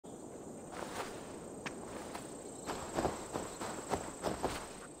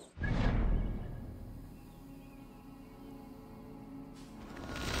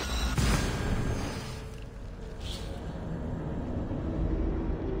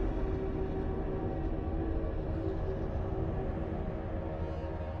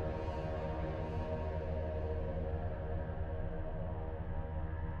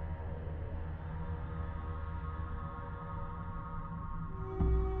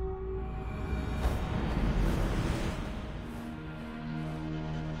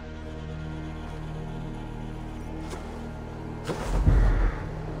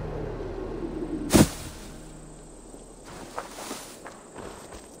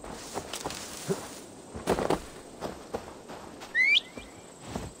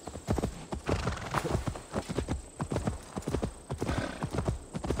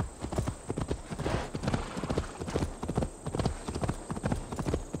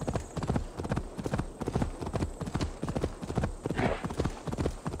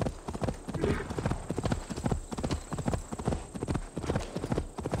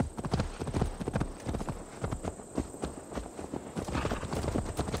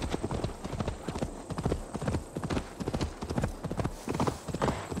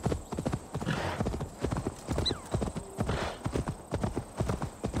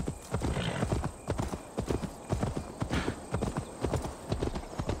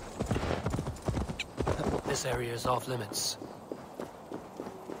This area is off limits.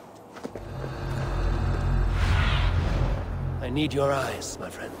 I need your eyes,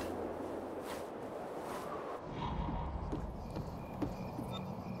 my friend.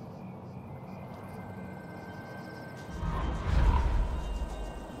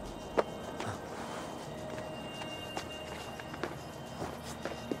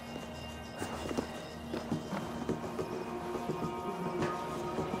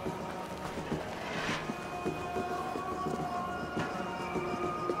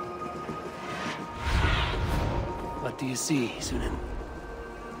 What do you see, Sunan?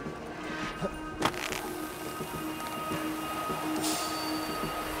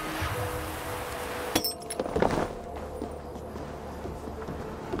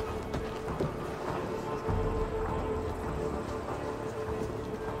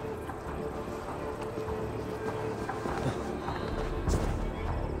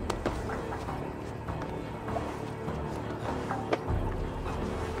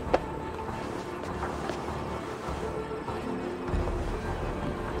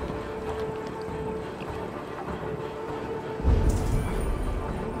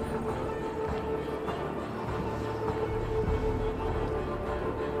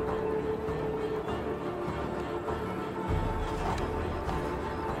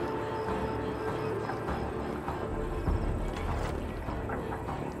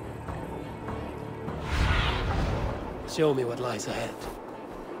 Show me what lies ahead.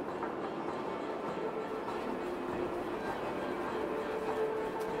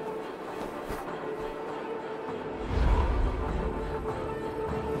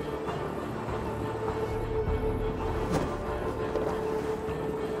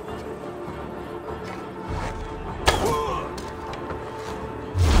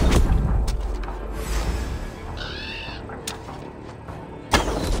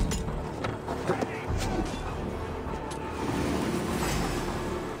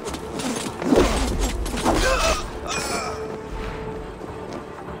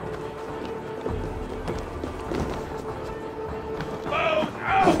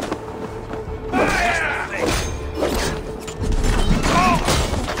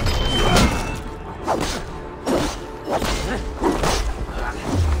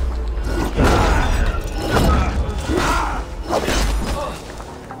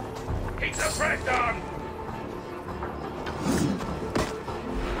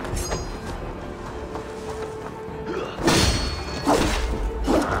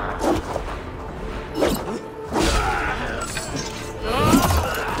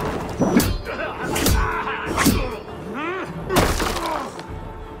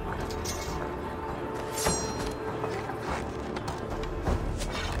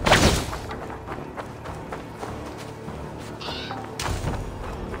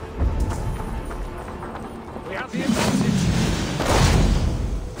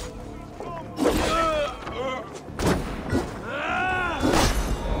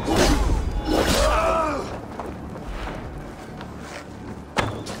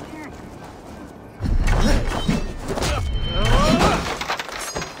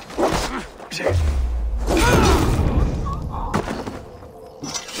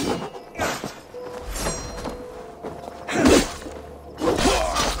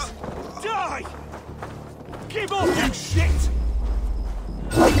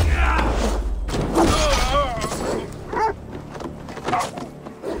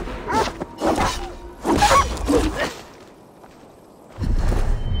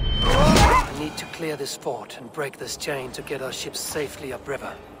 Clear this fort and break this chain to get our ships safely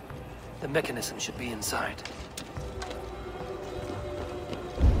upriver. The mechanism should be inside.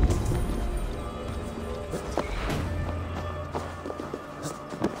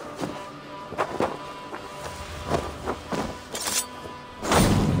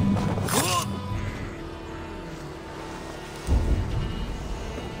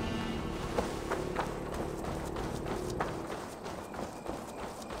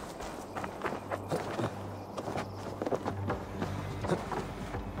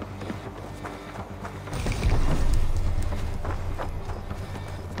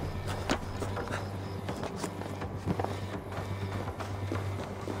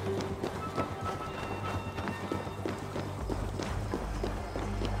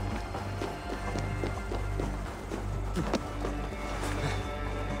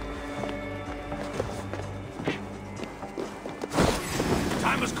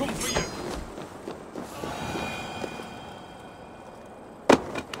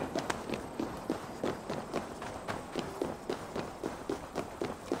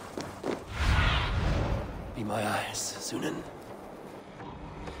 Be my eyes, Sunan.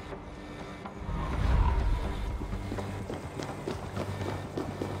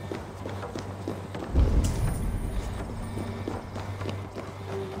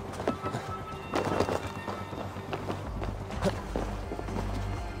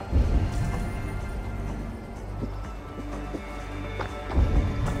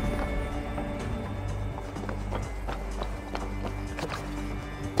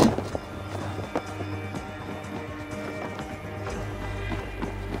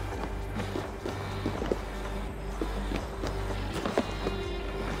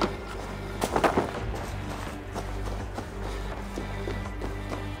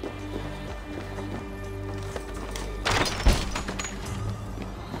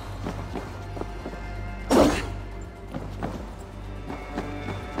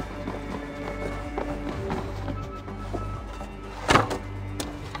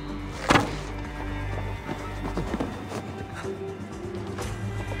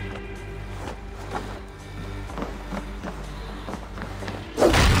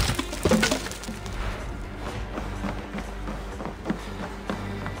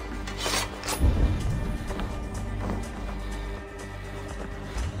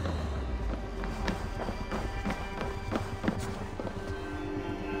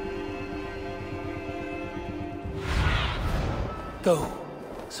 So,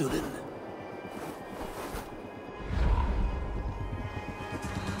 Zulin.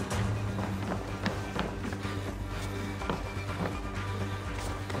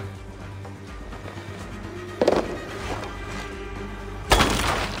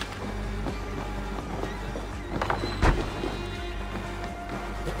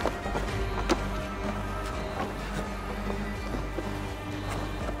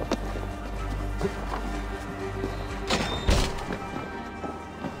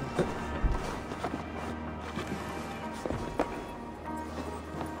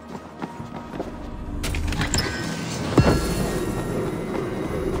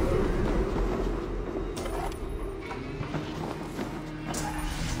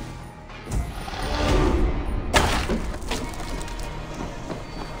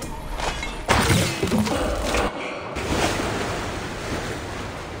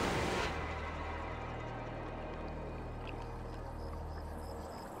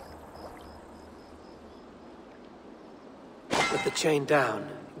 With the chain down,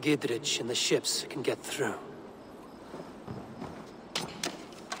 Gidrich and the ships can get through.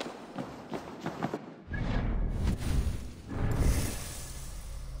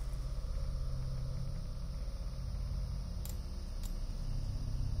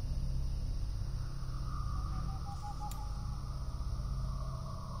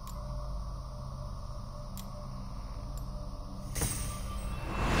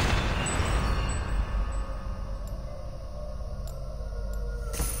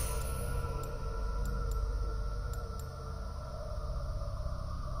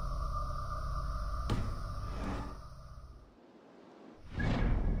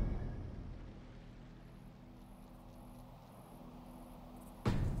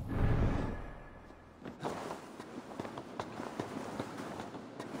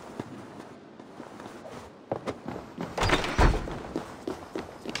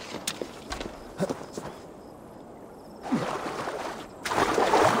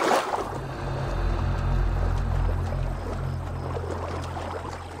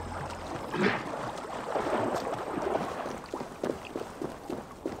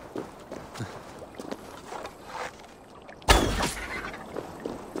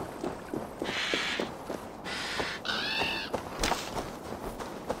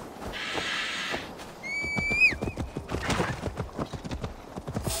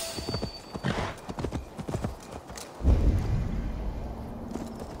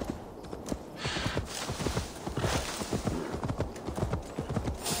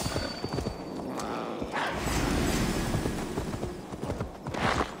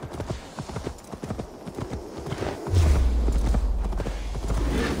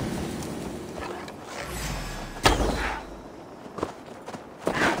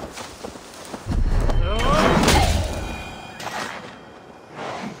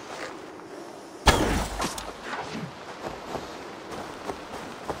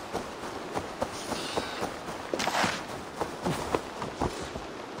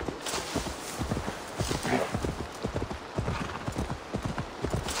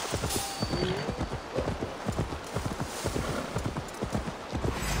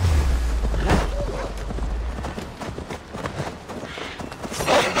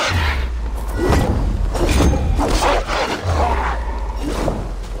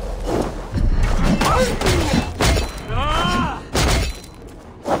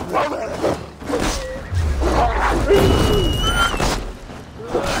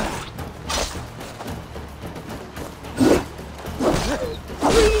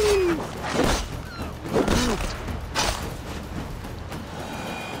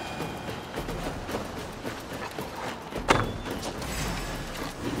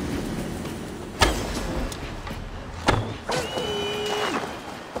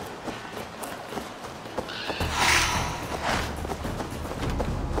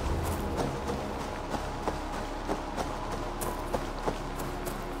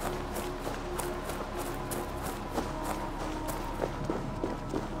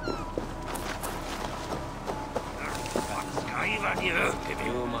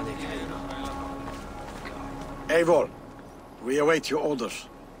 Eivor, we await your orders.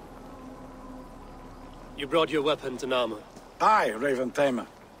 You brought your weapons and armor. Aye, Raven Tamer.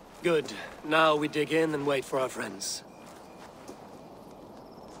 Good. Now we dig in and wait for our friends.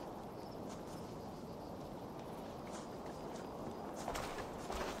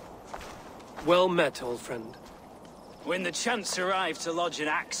 Well met, old friend. When the chance arrived to lodge an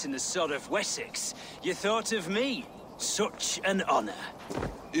axe in the sod of Wessex, you thought of me. Such an honor.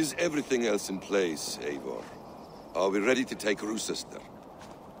 Is everything else in place, Eivor? Are we ready to take Rochester?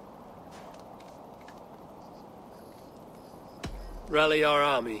 Rally our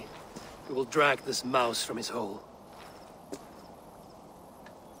army. We will drag this mouse from his hole.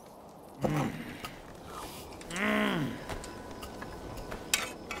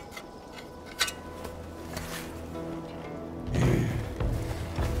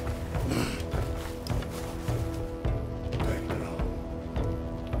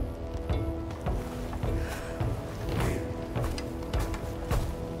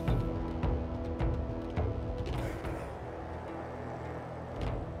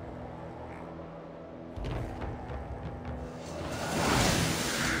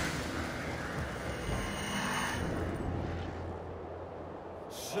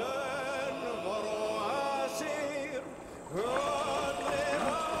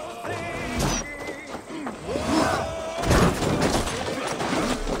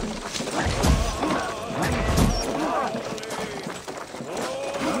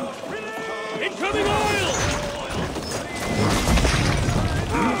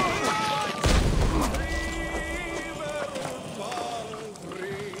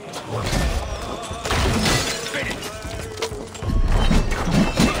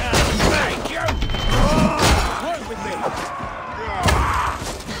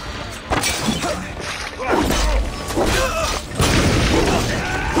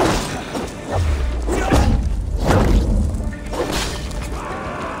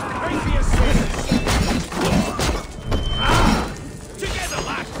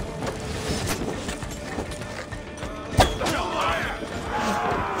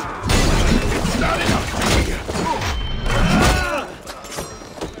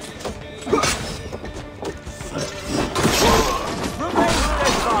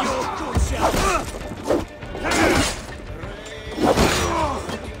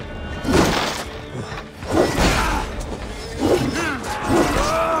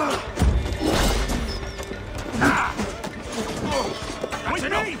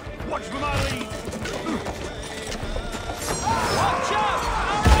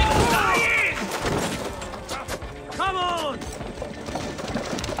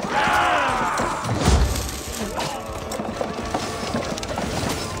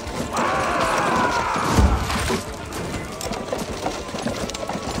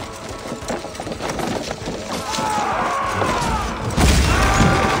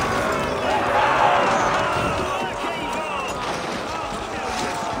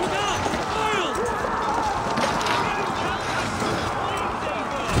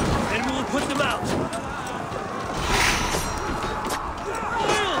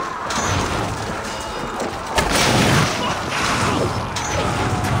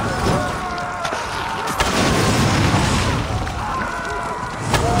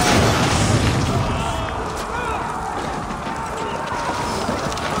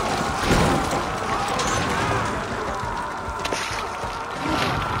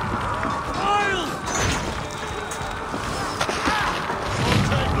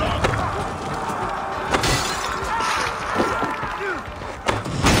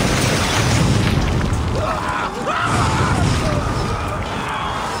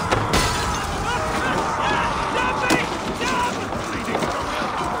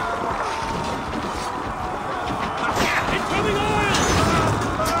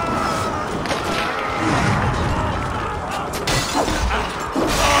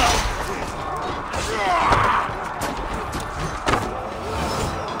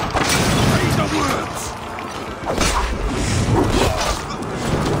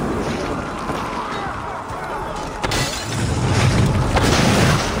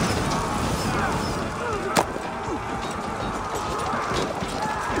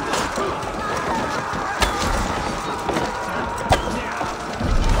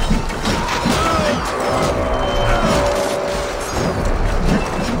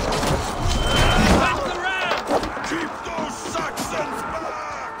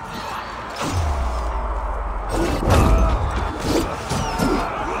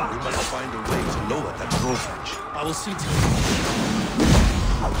 I will see to it.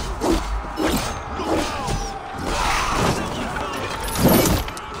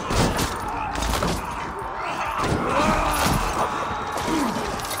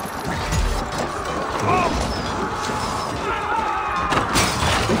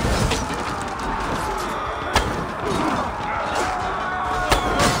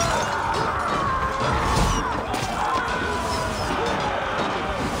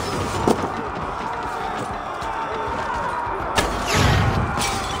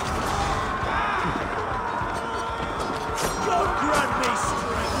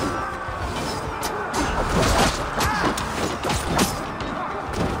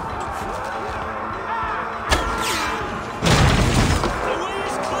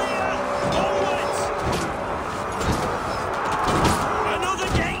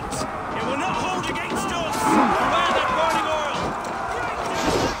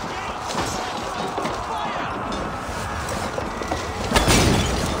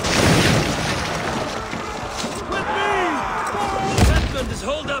 is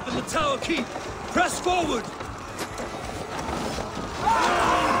holed up in the tower keep. Press forward!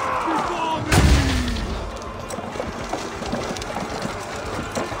 Before me!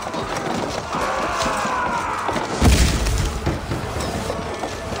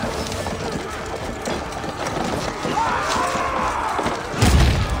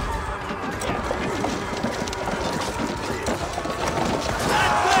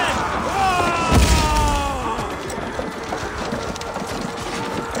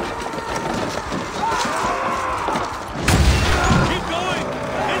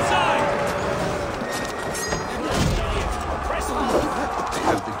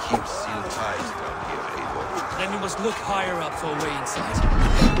 Look higher up for a way inside.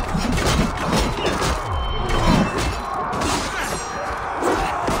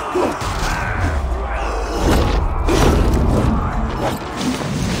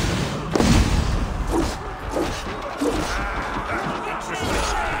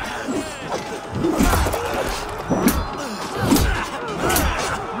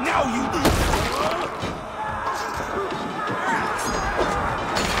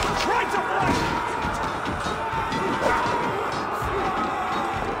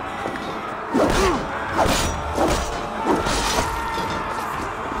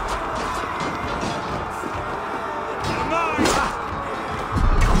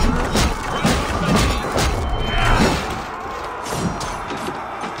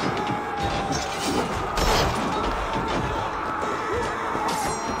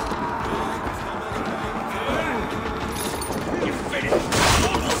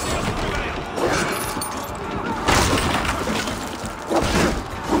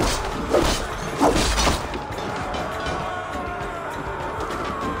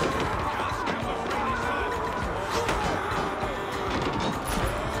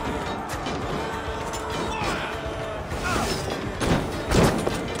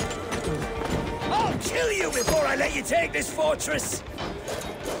 Before I let you take this fortress!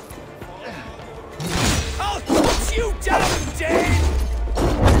 I'll put you down, Dane!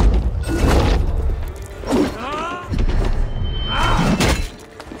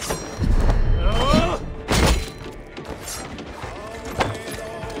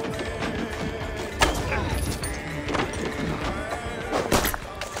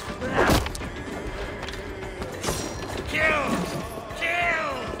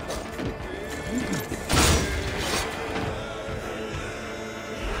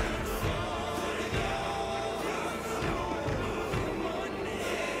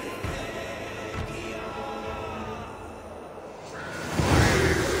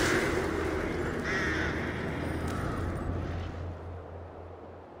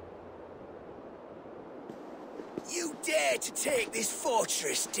 You dare to take this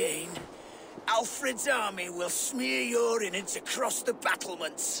fortress, Dane? Alfred's army will smear your innards across the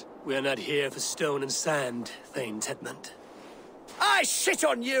battlements. We are not here for stone and sand, Thane Tedmund. I shit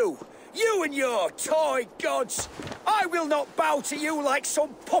on you! You and your toy gods! I will not bow to you like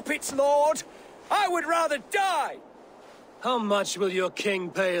some puppet's lord! I would rather die! How much will your king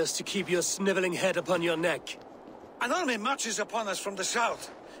pay us to keep your sniveling head upon your neck? An army marches upon us from the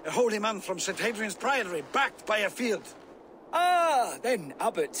south. A holy man from St. Hadrian's Priory, backed by a field. Ah, then,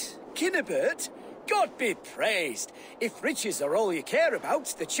 Abbot. Kinnebert, God be praised. If riches are all you care about,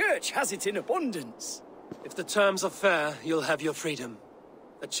 the church has it in abundance. If the terms are fair, you'll have your freedom.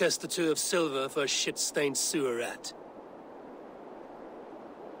 A chest or two of silver for a shit-stained sewer rat.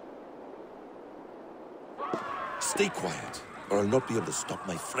 Stay quiet, or I'll not be able to stop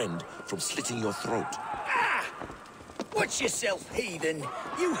my friend from slitting your throat. Ah! Watch yourself, heathen.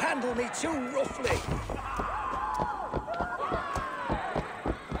 You handle me too roughly.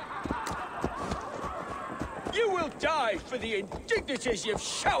 You will die for the indignities you've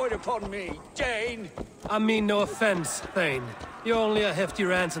showered upon me, Dane. I mean no offense, Thane. You're only a hefty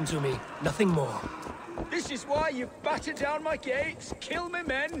ransom to me, nothing more. This is why you batter down my gates, kill my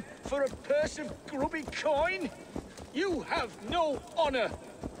men, for a purse of grubby coin? You have no honor!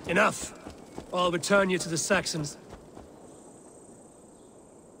 Enough! I'll return you to the Saxons.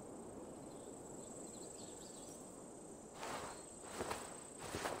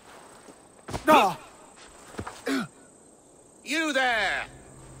 No! You there,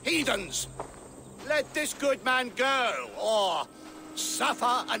 heathens! Let this good man go, or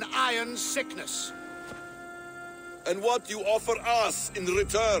suffer an iron sickness. And what you offer us in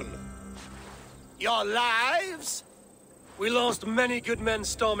return? Your lives? We lost many good men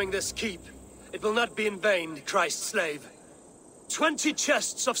storming this keep. It will not be in vain, Christ's slave. 20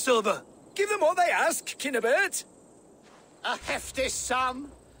 chests of silver. Give them what they ask, Kinnebert. A hefty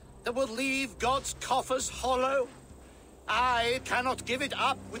sum that will leave God's coffers hollow? I cannot give it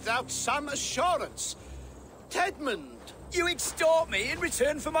up without some assurance. Tedmund! You extort me in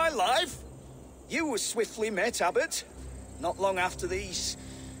return for my life? You were swiftly met, Abbot. Not long after these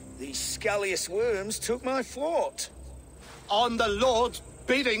scallious worms took my fort. On the Lord's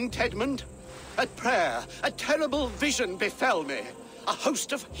bidding, Tedmund. At prayer, a terrible vision befell me. A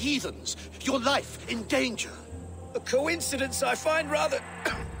host of heathens, your life in danger. A coincidence I find rather...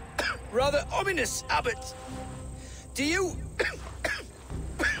 rather ominous, Abbot. Do you...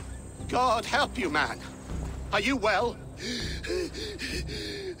 God help you, man. Are you well?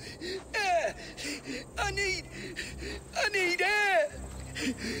 Air! I need air!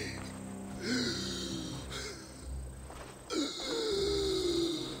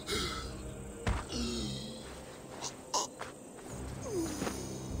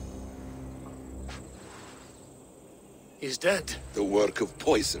 He's dead. The work of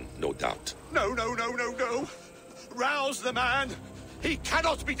poison, no doubt. No. Rouse the man. He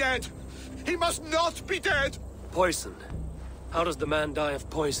cannot be dead. He must not be dead. Poison. How does the man die of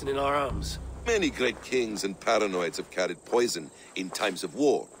poison in our arms? Many great kings and paranoids have carried poison in times of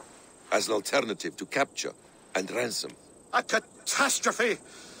war, as an alternative to capture and ransom. A catastrophe.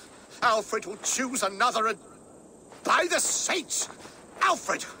 Alfred will choose another and... By the saints!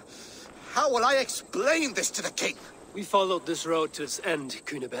 Alfred! How will I explain this to the king? We followed this road to its end,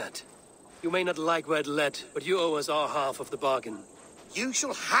 Cunibert. You may not like where it led, but you owe us our half of the bargain. You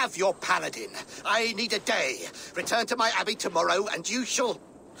shall have your paladin. I need a day. Return to my abbey tomorrow, and you shall...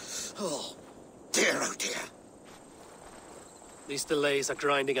 Oh dear. These delays are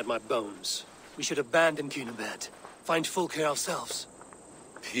grinding at my bones. We should abandon Cunibert. Find Fulke ourselves.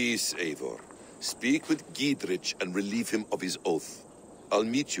 Peace, Eivor. Speak with Giedrich and relieve him of his oath. I'll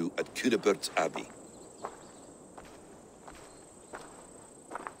meet you at Cunibert's Abbey.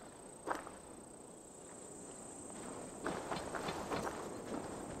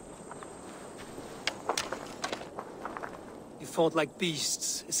 You fought like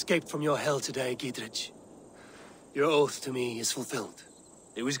beasts, escaped from your hell today, Giedrich. Your oath to me is fulfilled.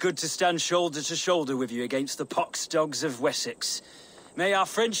 It was good to stand shoulder to shoulder with you against the pox dogs of Wessex. May our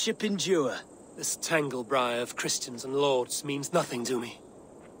friendship endure. This tanglebriar of Christians and lords means nothing to me.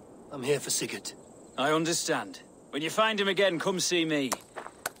 I'm here for Sigurd. I understand. When you find him again, come see me.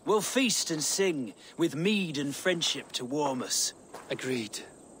 We'll feast and sing, with mead and friendship to warm us. Agreed.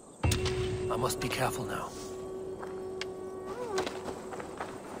 I must be careful now.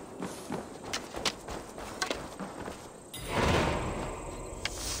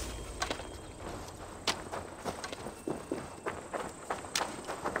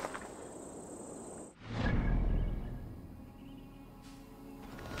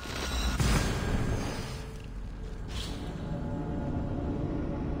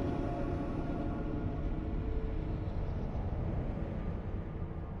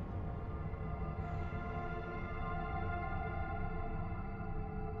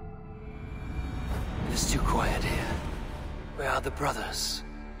 It's too quiet here. Where are the brothers?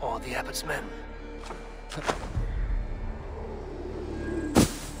 Or the Abbot's men?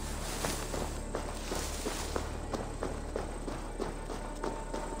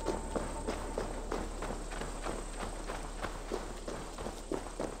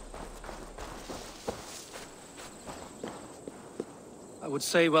 I would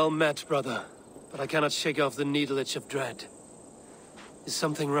say well met, brother, but I cannot shake off the needle itch of dread. Is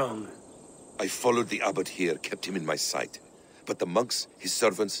something wrong? I followed the abbot here, kept him in my sight. But the monks, his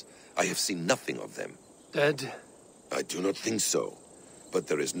servants, I have seen nothing of them. Dead? I do not think so. But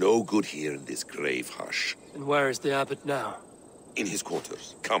there is no good here in this grave hush. And where is the abbot now? In his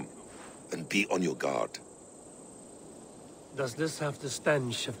quarters. Come, and be on your guard. Does this have the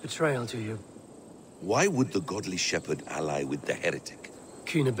stench of betrayal to you? Why would the godly shepherd ally with the heretic?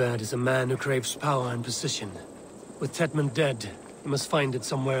 Cunibert is a man who craves power and position. With Tedmund dead, he must find it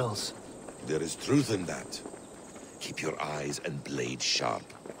somewhere else. There is truth in that. Keep your eyes and blade sharp.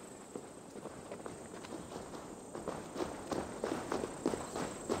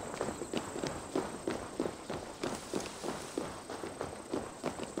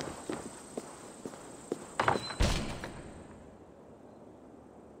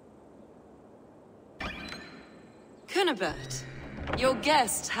 Cunibert, your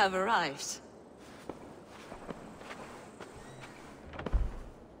guests have arrived.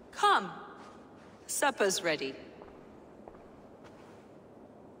 Come. Supper's ready.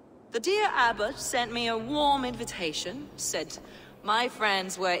 The dear abbot sent me a warm invitation, said my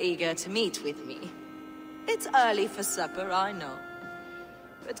friends were eager to meet with me. It's early for supper, I know.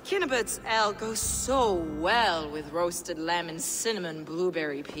 But Cunibert's ale goes so well with roasted lamb and cinnamon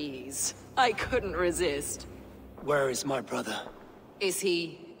blueberry peas. I couldn't resist. Where is my brother? Is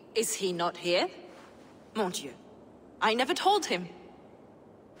he not here? Mon Dieu. I never told him.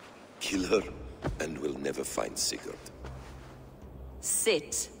 Kill her, and we'll never find Sigurd.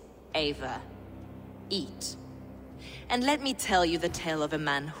 Sit, Ava. Eat. And let me tell you the tale of a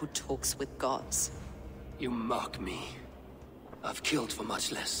man who talks with gods. You mock me. I've killed for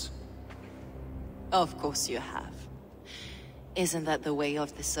much less. Of course you have. Isn't that the way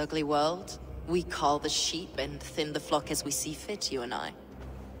of this ugly world? We cull the sheep and thin the flock as we see fit, you and I.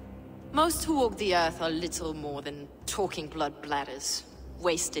 Most who walk the earth are little more than talking blood bladders,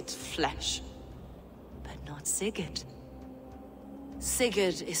 wasted flesh. But not Sigurd.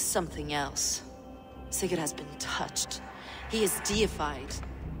 Sigurd is something else. Sigurd has been touched. He is deified.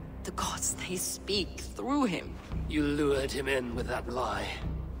 The gods, they speak through him. You lured him in with that lie.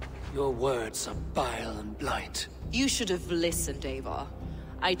 Your words are bile and blight. You should have listened, Ava.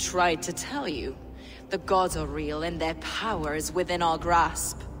 I tried to tell you. The gods are real and their power is within our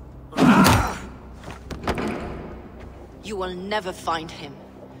grasp. You will never find him.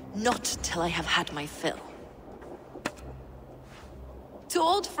 Not till I have had my fill. To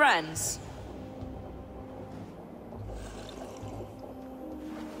old friends.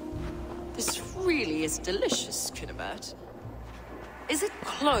 This really is delicious, Cunibert. Is it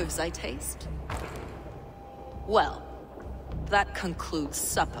cloves I taste? Well, that concludes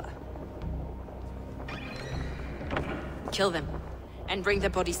supper. Kill them, and bring their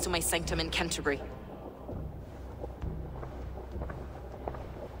bodies to my sanctum in Canterbury.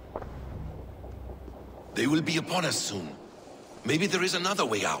 They will be upon us soon. Maybe there is another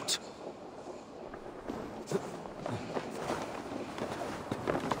way out.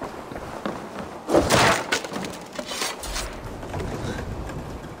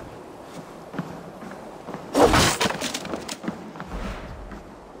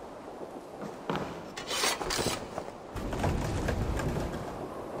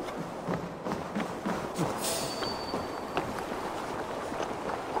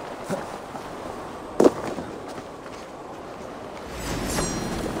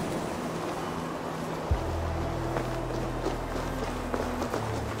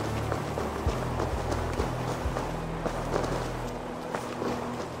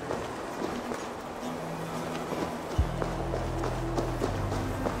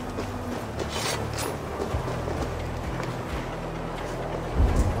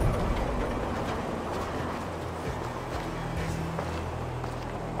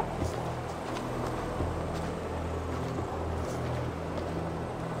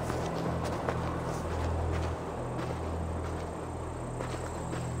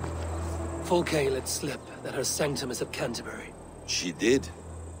 Fulke let slip that her sanctum is at Canterbury. She did,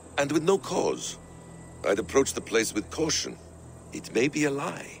 and with no cause. I'd approach the place with caution. It may be a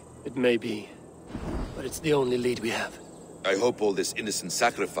lie. It may be, but it's the only lead we have. I hope all this innocent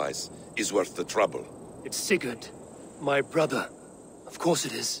sacrifice is worth the trouble. It's Sigurd, my brother. Of course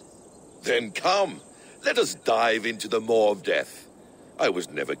it is. Then come, let us dive into the maw of death. I was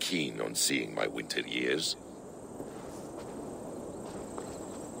never keen on seeing my winter years.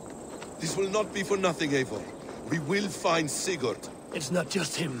 This will not be for nothing, Eivor. We will find Sigurd. It's not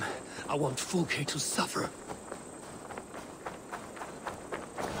just him. I want Fulke to suffer.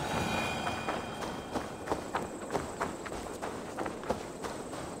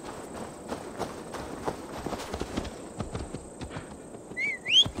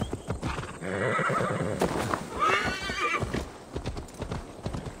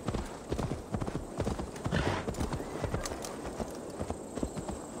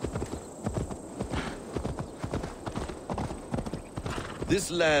 This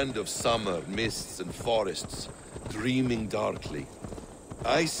land of summer, mists and forests, dreaming darkly.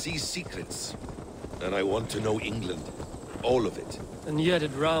 I see secrets, and I want to know England. All of it. And yet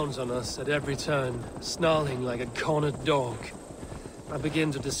it rounds on us at every turn, snarling like a cornered dog. I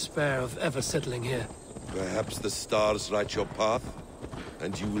begin to despair of ever settling here. Perhaps the stars write your path,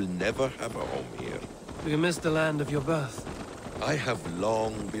 and you will never have a home here. Do you miss the land of your birth? I have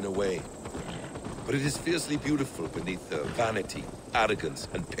long been away, but it is fiercely beautiful beneath the vanity, arrogance,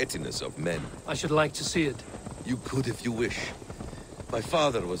 and pettiness of men. I should like to see it. You could if you wish. My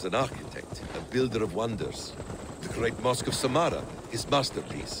father was an architect, a builder of wonders. The great Mosque of Samarra, his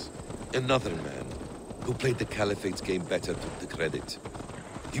masterpiece. Another man, who played the Caliphate's game better, took the credit.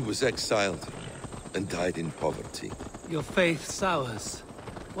 He was exiled, and died in poverty. Your faith sours.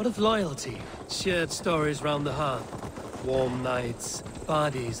 What of loyalty? Shared stories round the hearth. Warm nights,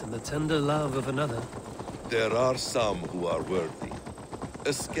 parties, and the tender love of another. There are some who are worthy.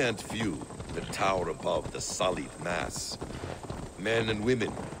 A scant few that tower above the sullied mass. Men and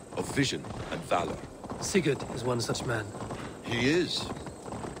women of vision and valor. Sigurd is one such man. He is.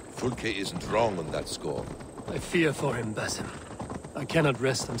 Fulke isn't wrong on that score. I fear for him, Basim. I cannot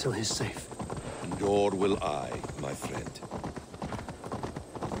rest until he's safe. Nor will I, my friend.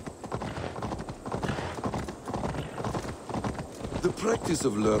 The practice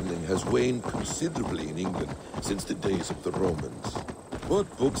of learning has waned considerably in England since the days of the Romans.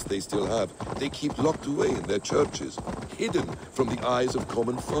 What books they still have, they keep locked away in their churches, hidden from the eyes of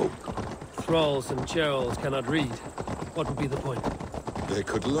common folk. Thralls and Geralds cannot read. What would be the point? They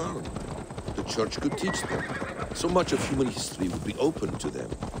could learn. The church could teach them. So much of human history would be open to them.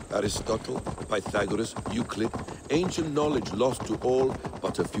 Aristotle, Pythagoras, Euclid, ancient knowledge lost to all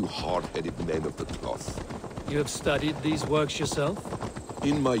but a few hard-headed men of the cloth. You have studied these works yourself?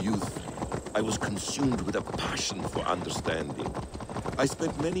 In my youth, I was consumed with a passion for understanding. I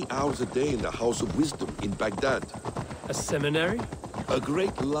spent many hours a day in the House of Wisdom in Baghdad. A seminary? A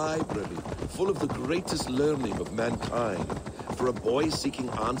great library full of the greatest learning of mankind. For a boy seeking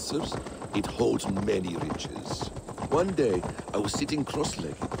answers, it holds many riches. One day, I was sitting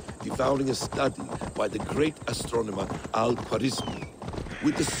cross-legged, devouring a study by the great astronomer Al-Khwarizmi.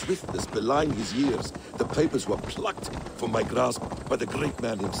 With the swiftness belying his years, the papers were plucked from my grasp by the great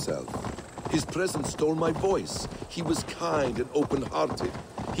man himself. His presence stole my voice. He was kind and open-hearted.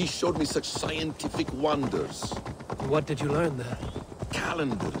 He showed me such scientific wonders. What did you learn there?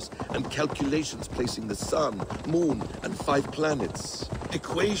 Calendars and calculations placing the sun, moon, and 5 planets.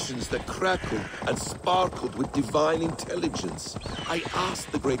 Equations that crackled and sparkled with divine intelligence. I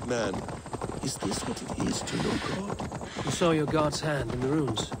asked the great man, is this what it is to know God? You saw your god's hand in the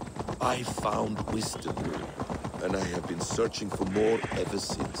runes. I found wisdom, and I have been searching for more ever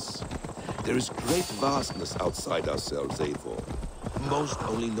since. There is great vastness outside ourselves, Eivor. Most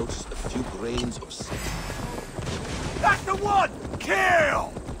only notice a few grains of sand. That's the one!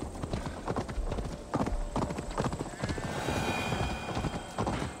 Kill!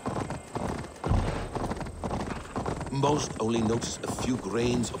 Most only notice a few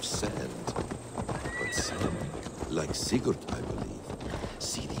grains of sand. But some, like Sigurd, I believe,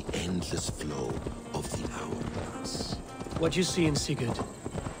 see the endless flow of the hourglass. What you see in Sigurd,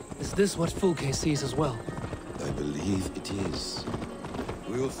 is this what Fulke sees as well? I believe it is.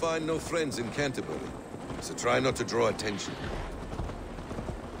 We will find no friends in Canterbury, so try not to draw attention.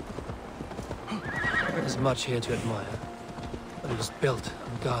 There's much here to admire, but it was built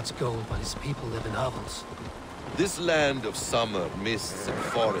on God's gold while his people live in hovels. This land of summer, mists and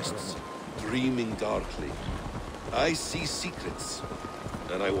forests, dreaming darkly. I see secrets,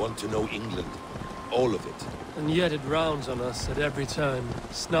 and I want to know England. All of it. And yet it rounds on us at every turn,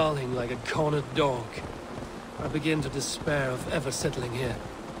 snarling like a cornered dog. I begin to despair of ever settling here.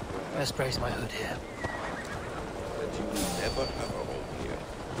 Best brace my hood here. That you will never have a home here.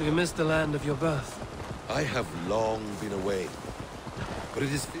 Do you miss the land of your birth? I have long been away, but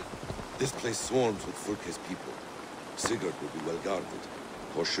it is... This place swarms with Fulke's people. Sigurd will be well guarded.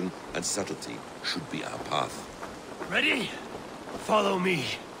 Caution and subtlety should be our path. Ready? Follow me.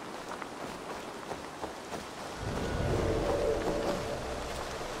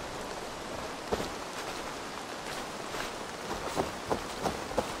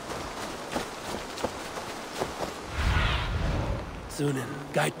 Sunan,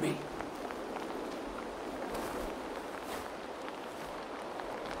 guide me.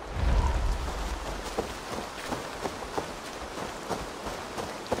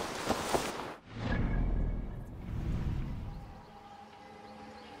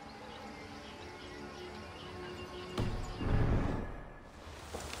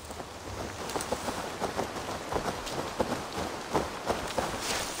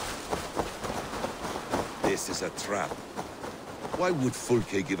 This is a trap. Why would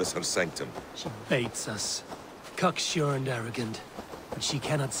Fulke give us her sanctum? She baits us. Cocksure and arrogant. But she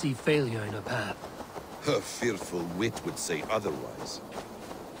cannot see failure in her path. Her fearful wit would say otherwise.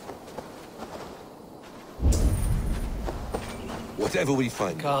 Whatever we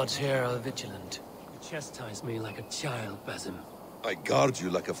find... Guards here are vigilant. You chastise me like a child, Basim. I guard you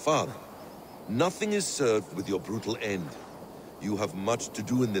like a father. Nothing is served with your brutal end. You have much to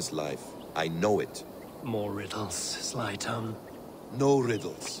do in this life. I know it. More riddles, sly tongue. No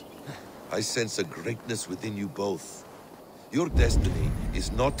riddles. I sense a greatness within you both. Your destiny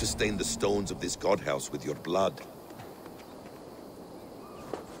is not to stain the stones of this godhouse with your blood.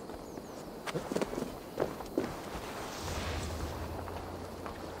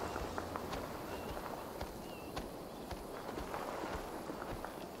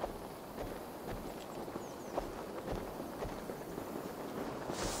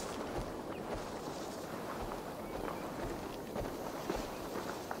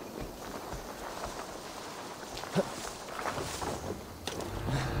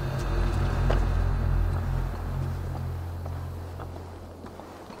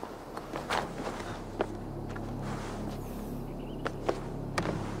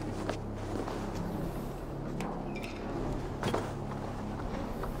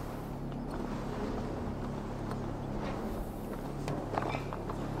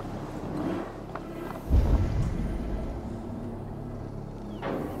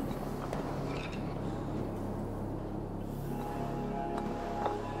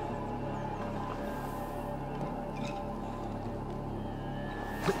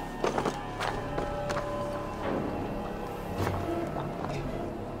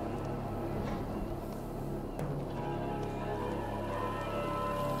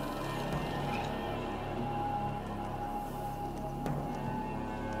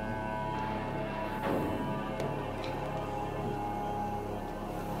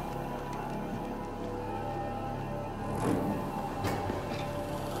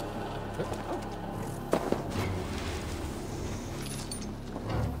 To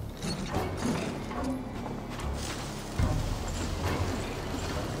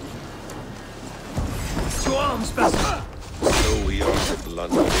arms, Basim! So we are to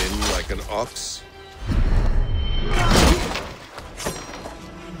blunder in like an ox?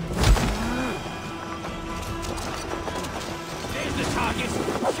 There's the target!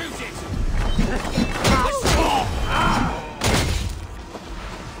 Shoot it!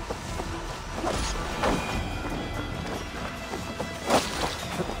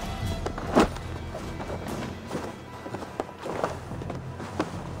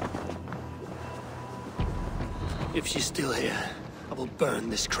 If she's still here, I will burn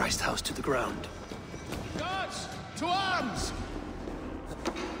this Christ house to the ground. Guards, to arms!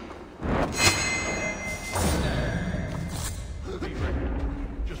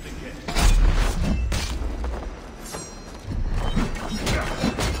 Just in case.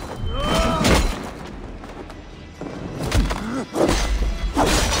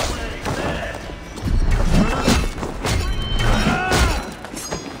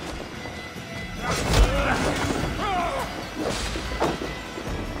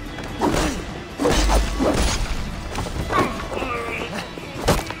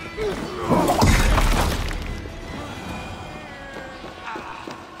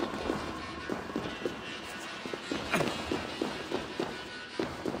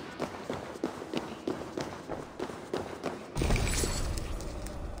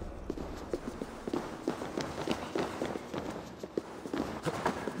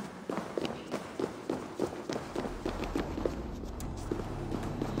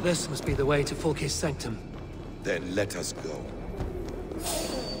 This must be the way to Fulke's sanctum. Then let us go.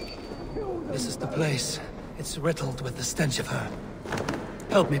 This is the place. It's riddled with the stench of her.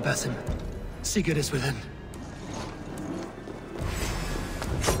 Help me, Basim. Sigurd is within.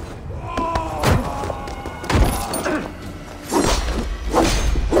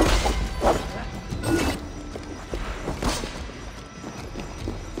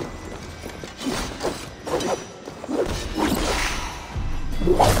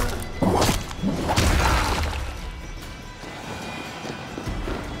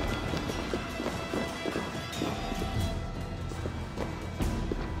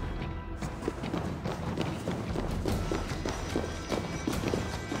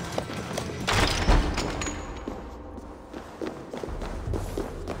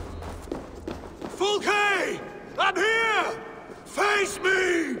 Fulke! I'm here! Face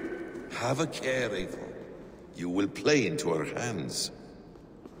me! Have a care, Eivor. You will play into our hands.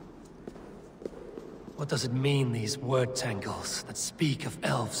 What does it mean, these word tangles that speak of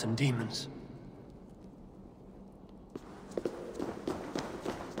elves and demons?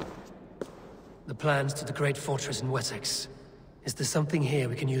 The plans to the great fortress in Wessex. Is there something here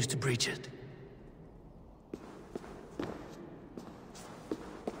we can use to breach it?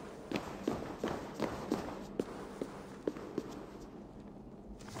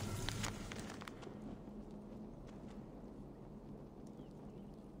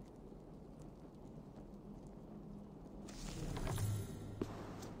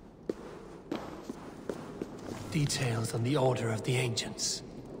 Details on the Order of the Ancients.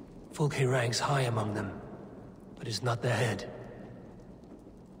 Fulke ranks high among them, but is not their head.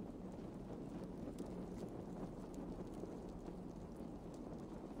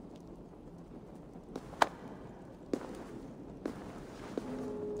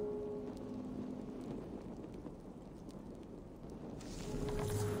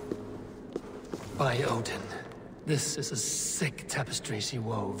 By Odin, this is a sick tapestry she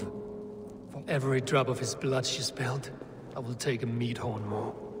wove. For every drop of his blood she spilled, I will take a meat horn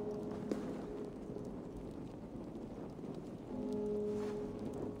more.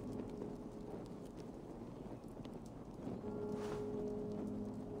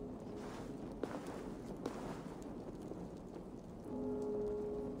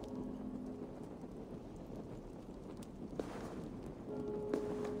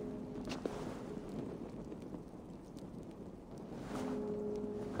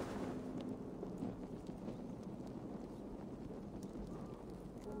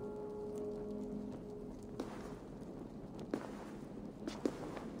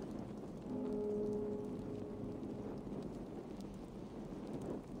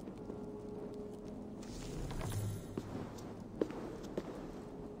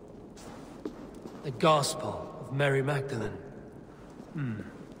 The Gospel of Mary Magdalene.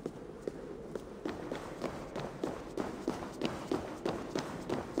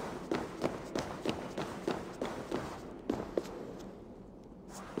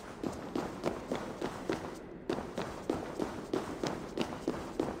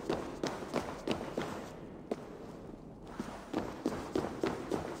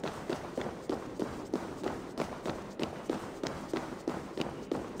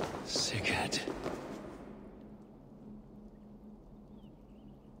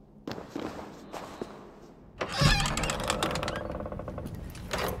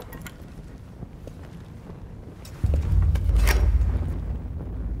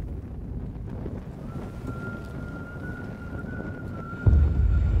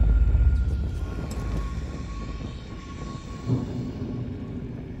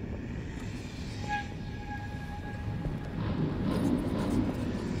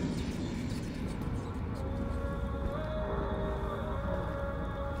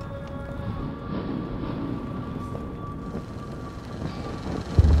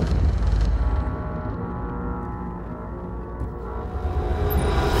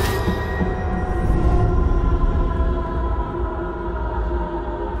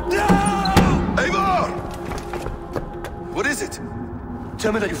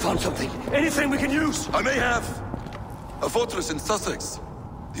 Tell me that you found something. Anything we can use! I may have. A fortress in Sussex.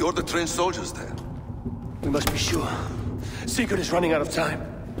 The Order trained soldiers there. We must be sure. Sigurd is running out of time.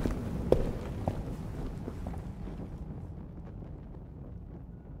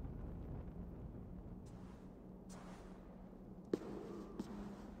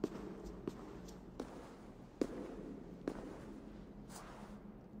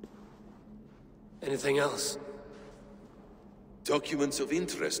 Anything else? Documents of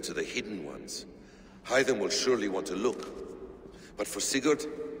interest to the Hidden Ones. Hythen will surely want to look. But for Sigurd,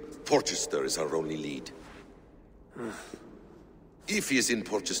 Porchester is our only lead. If he is in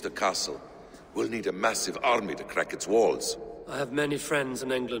Porchester Castle, we'll need a massive army to crack its walls. I have many friends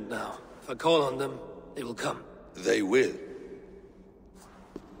in England now. If I call on them, they will come. They will.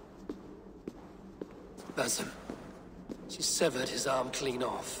 Basim. She severed his arm clean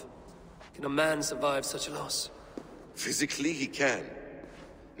off. Can a man survive such a loss? Physically, he can.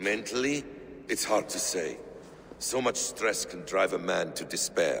 Mentally, it's hard to say. So much stress can drive a man to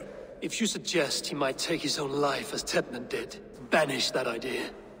despair. If you suggest he might take his own life as Tedman did, banish that idea.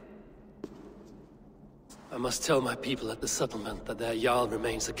 I must tell my people at the settlement that their Jarl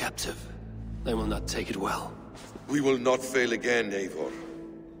remains a captive. They will not take it well. We will not fail again, Eivor.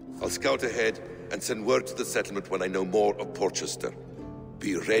 I'll scout ahead and send word to the settlement when I know more of Porchester.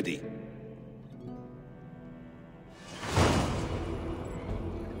 Be ready.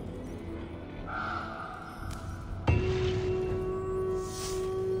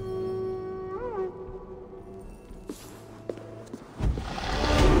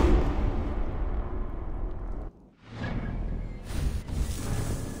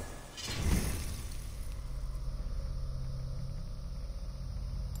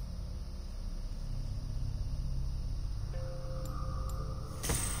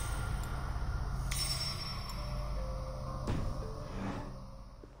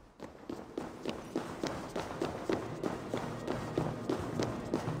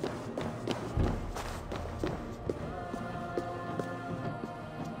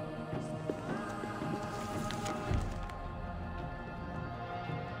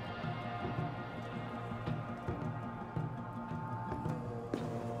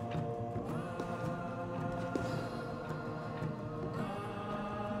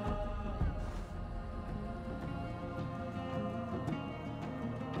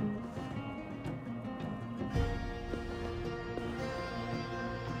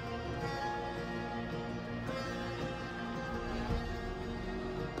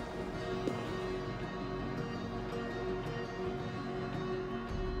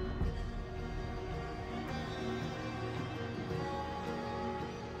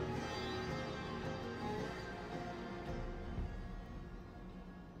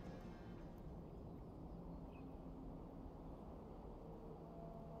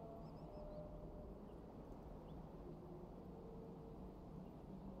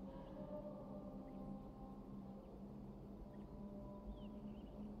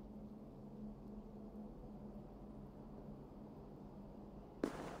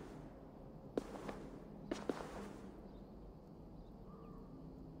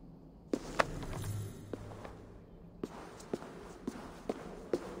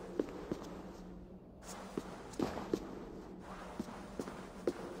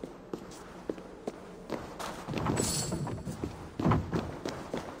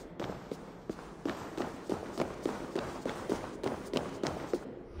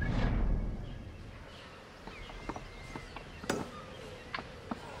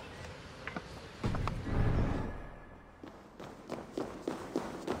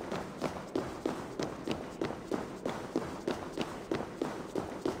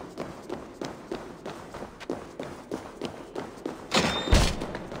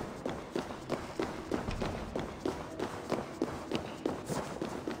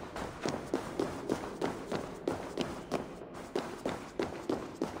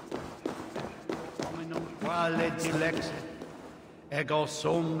 quale dilexit, ego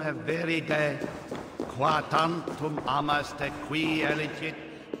sum veride, qua tantum amaste qui elegit,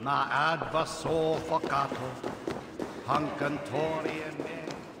 ma advaso focato, hancantori e me.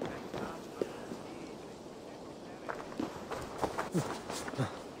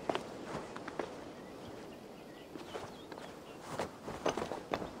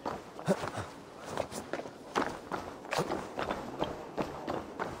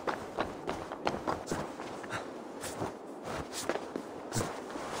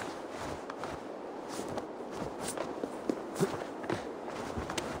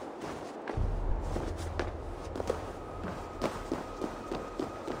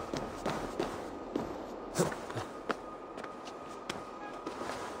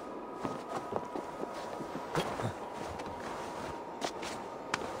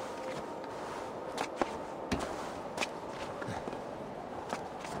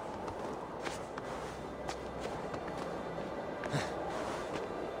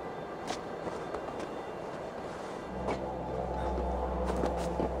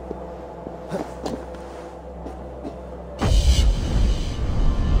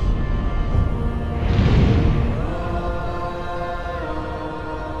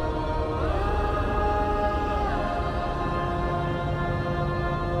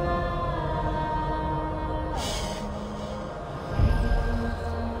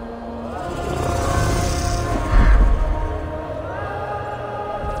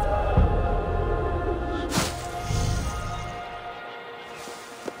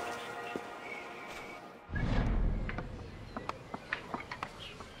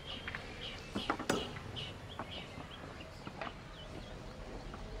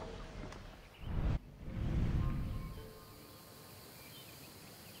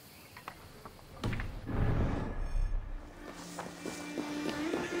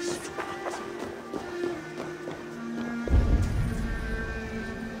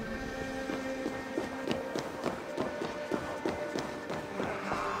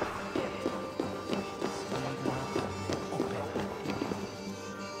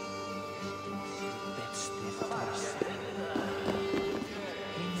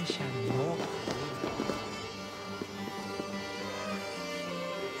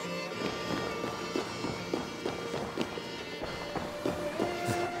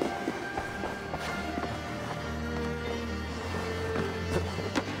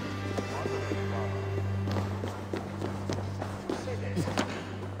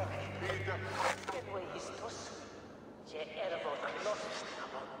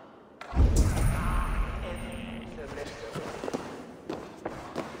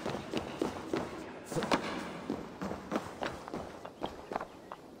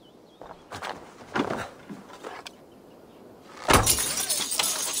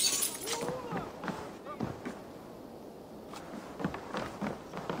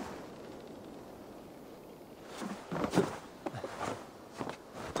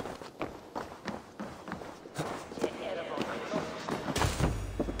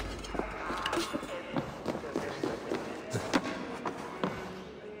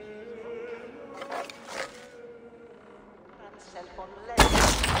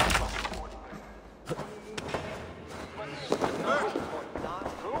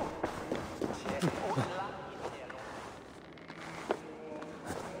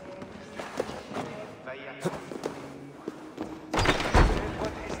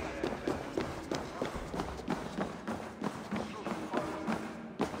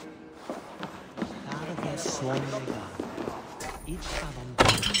 suono legale. Il cavallo